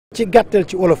ci gàttal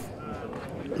ci wolof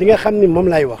li nga xam ni moom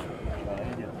laay wax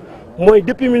mooy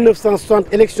depuis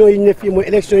 1960 élection yi ne fii mooy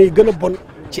élection yi gën a bon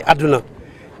ci àdduna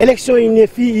élection yi ne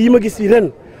fii yi ma gis yi ren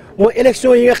mooy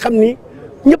élection yi nga xam ni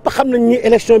ñëpp xam nañ ni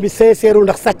élection bi sincère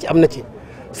ndax sàcc am na ci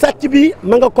sàcc bi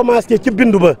ma nga commencé ci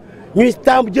bindu ba ñuy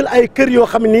taam jël ay kër yoo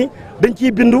xam ni dañ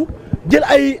ciy bindu jël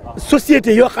ay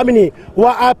société yoo xam ni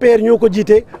waa APR ñoo ko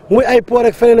jiite muy ay port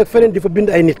ak feneen di fa bind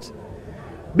ay nit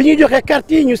bi ñuy joxee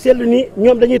carte yi ñu seetlu ni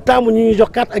ñoom dañuy taamu ñi ñuy jox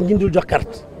carte ak ñi dul jox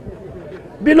carte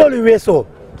bi loolu weesoo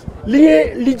li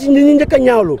ñu njëkk a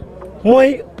ñaawlu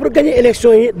mooy pour gagner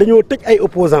élection yi dañoo tëj ay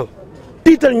opposants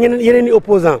tiital yeneen i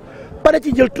opposants pare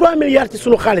ci jël 3 milliards ci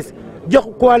sunu xaalis jox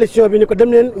coalition bi ni ko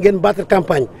dem leen ngeen battre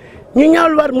campagne ñu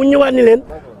ñaawluwaat mu ñëwaat ni leen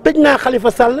tëj naa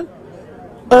Khalifa Sall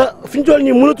fi ñu toll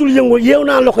nii mënatul yëngu yeew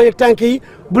naa loxo yeeg tànk yi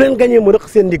bu leen gagné mu rëq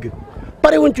seen ndigg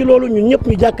pare wuñ ci loolu ñun ñëpp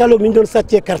ñu jàkkaarloog ni ñu doon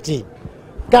sàccee carte yi.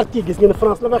 carte yi gis ngeen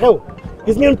France la fa xew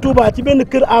gis ngeen Touba ci benn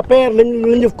kër APR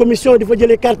lañ def commission di fa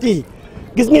jëlee carte yi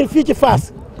gis ngeen fii ci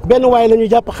Fass benn waaye la ñu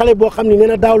jàpp xale boo xam ne nee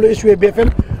na daaw la échoué BFM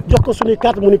jox ko suñuy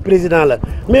carte mu ni président la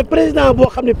mais président boo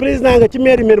xam ne président nga ci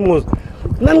mairie Mermoz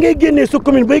nan ngay génnee sa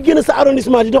commune bay génn sa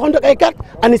arrondissement di doxantu ak ay carte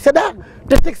ani SEDA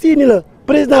te teg sii ni la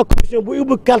président commission bu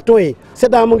ubbi carton yi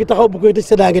SEDA mu ngi taxaw bu koy tëj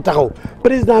SEDA ngi taxaw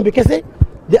président bi kese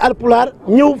di alpulaar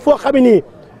ñëw foo xam ne nii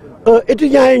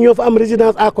étudiants yi ñoo fa am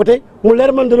résidence à côté mu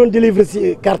leer man da doon délivrer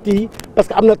si carte yi parce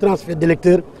que am na transfert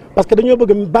d'électeur parce que dañoo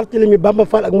bëgg Barthélemy Bamba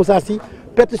Fall ak Moussa Sy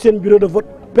perte seen bureau de vote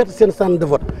perte seen centre de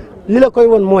vote li la koy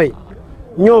woon mooy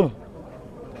ñoom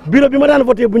bureau bi ma daan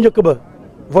voté bu njëkk ba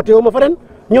voté wu ma fa ren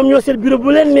ñoom ñoo seet bureau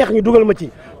bu leen neex ñu dugal ma ci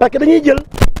parce que dañuy jël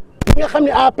ñi nga xam ne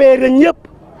APR lañ ñëpp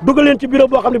dugal leen ci bureau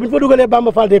boo xam ne bu ñu fa dugalee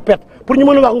Bamba Fall day perte pour ñu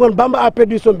mën a wax ngoon Bamba a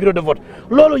perdu son bureau de vote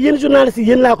loolu yéen journalistes yi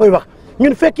yéen laa koy wax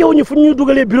ñun fekkewuñu fu ñu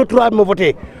dugalee bureau 3 bi ma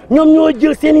voté ñoom ñoo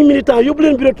jël seen i militants yóbbu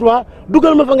leen bureau 3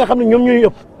 dugal ma fa nga xam ne ñoom ñooy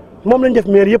ëpp moom lañ def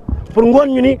maire yëpp pour ngoon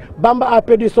ñu ni Bamba a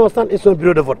perdu son centre et son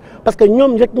bureau de vote parce que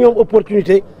ñoom rek ñoom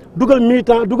opportunité dugal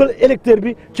militant dugal électeur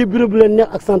bi ci bureau bu leen neex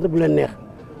ak centre bu leen neex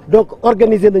donc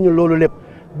organiser nañu loolu lépp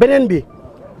beneen bi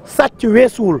sàcc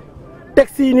weesuwul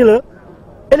texte yi ni la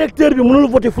électeur bi mënul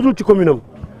voté fu dul ci commune am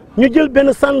ñu jël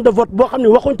benn centre de vote boo xam ne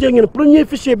waxuñ cee ngeen premier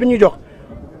fichier bi ñu jox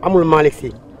amul Malick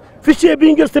Sy fichier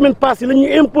bi ñu jël semaine passée la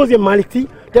ñuy imposé Malick Sy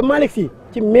te Malick Sy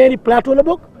ci mairie plateau la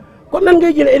bokk kon nan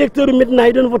ngay jëlee électeurs yu Médina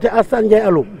yi doon voté Assane Ndiaye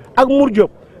Allo ak Mour Diop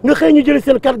nga xëy ñu jëlee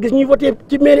seen carte gis ñuy voté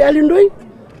ci mairie Aliou Ndoye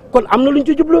kon am na lu ñu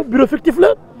ci jublu bureau fictif la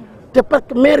te parce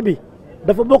que maire bi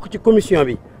dafa bokk ci commission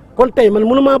bi kon tey man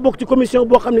mënumaa bokk ci commission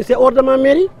boo xam ne c'est hors de ma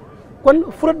mairie kon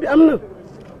fraude bi am na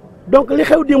donc li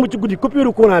xew démb ci guddi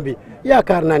coupure courant bi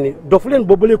yaakaar naa ni dofu leen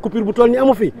boobalee coupure bu toll ni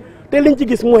amu fi te liñ ci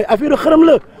gis mooy affaire xërëm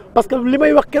la parce que li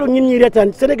may wax keroog ñun ñuy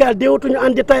reetaan Sénégal deewatuñu en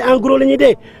détail en gros la ñuy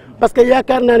dee parce que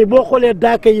yaakaar naa ni boo xoolee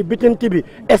daaka yi bitanti bi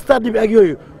stade bi ak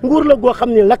yooyu nguur la goo xam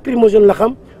ne lacrymogène la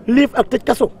xam liif ak tëj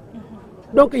kaso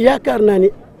donc yaakaar naa ni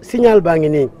signal baa ngi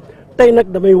nii tey nag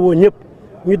damay woo ñëpp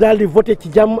ñu daal di voté ci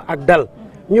jàmm ak dal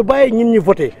ñu bàyyi ñin ñi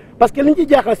voté parce que liñ ci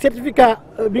jaaxal certificat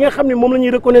bi nga xam ne moom la ñuy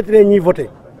reconnaître ñiy voté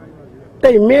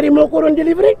tey mairie moo ko doon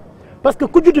délivré parce que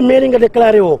ku judd mairie nga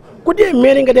déclaré woo ku dee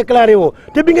mairie nga déclaré woo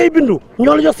te bi ngay bindu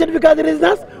ñoo la jox certificat de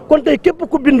résidence kon tey képp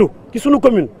ku bindu ci sunu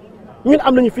commune ñun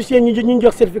am nañu fichier ñu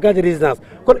jox certificat de résidence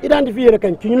kon identifié rek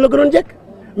kañ ci ñun la gënoon jekk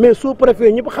mais sous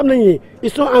préfet ñëpp xam nañu ni ils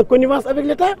sont en connivence avec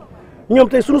l' état ñoom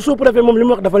tey sunu sous préfet moom li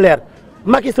mu wax dafa leer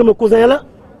Macky sama cousin la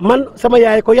man sama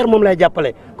yaay ko yar moom lay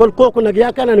jàppale kon kooku nag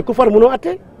yaakaar naa ne ku far mënoo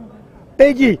atte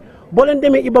tey jii boo leen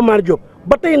demee Iba Mar Diop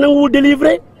ba tey nanguwul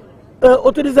délivré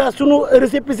autorisation sunu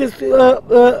récépissé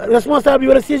responsable yi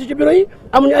war a siège ci bureau yi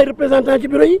amuñu ay représentants ci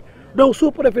bureau yi donc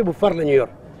sous préfet bu far la ñu yor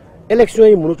élection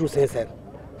yi mënatul sincère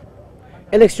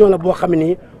élection la boo xam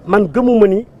ni man gëmuma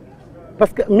ni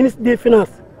parce que ministre des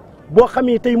finances boo xam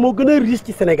ni tey moo gën a riche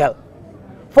ci Sénégal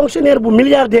fonctionnaire bu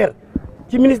milliardaire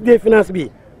ci ministre des finances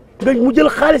bi nga mu jël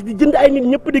xaalis di jënd ay nit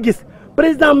ñëpp di gis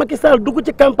président Macky Sall dugg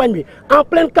ci campagne bi en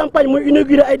pleine campagne mooy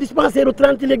inauguré ay dispensaires u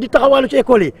 30 léegi di taxawaalu ci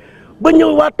école yi ba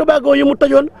ñëw waa Tobago yi mu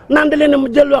tojoon naan da leen a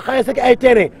jëlloo xaalis ak ay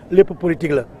terrain lépp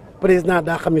politique la président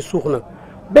daa xam ne suux na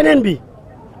beneen bi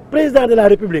président de la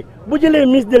république bu jëlee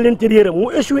ministre de l' intérieur mu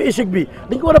échoué échec bi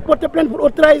dañ ko war a porter plainte pour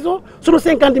haute trahison sunu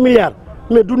 50 milliards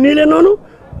mais du nii leen noonu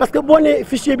parce que boo nee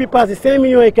fichier bi passé 5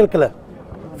 millions et quelque la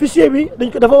fichier bi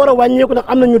dafa war a wàññeeku ndax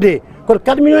am na ñu dee kon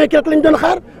 4 millions et quelque lañ doon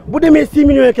xaar bu demee 6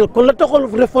 millions et quelque kon la taxoon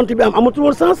refonte bi am amatul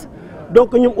woon sens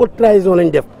donc ñoom haute trahison lañ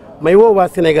def may woo waa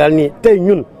Sénégal nii tey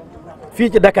ñun fii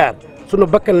ci Dakar sunu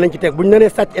bakkan lañ ci teg bu ñu naree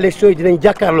sàcc élection yi dinañ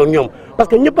jàkkaarloo ñoom parce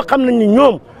que ñëpp xam nañ ni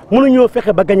ñoom mënuñoo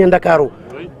fexe ba gagné Ndakaaru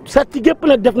sàcc gépp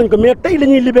nag def nañ ko mais tey la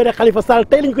ñuy libéré Khalifa Sall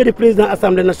tey la ñu koy def président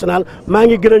assemblée nationale maa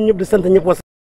ngi gërëm ñëpp di sant ñëpp.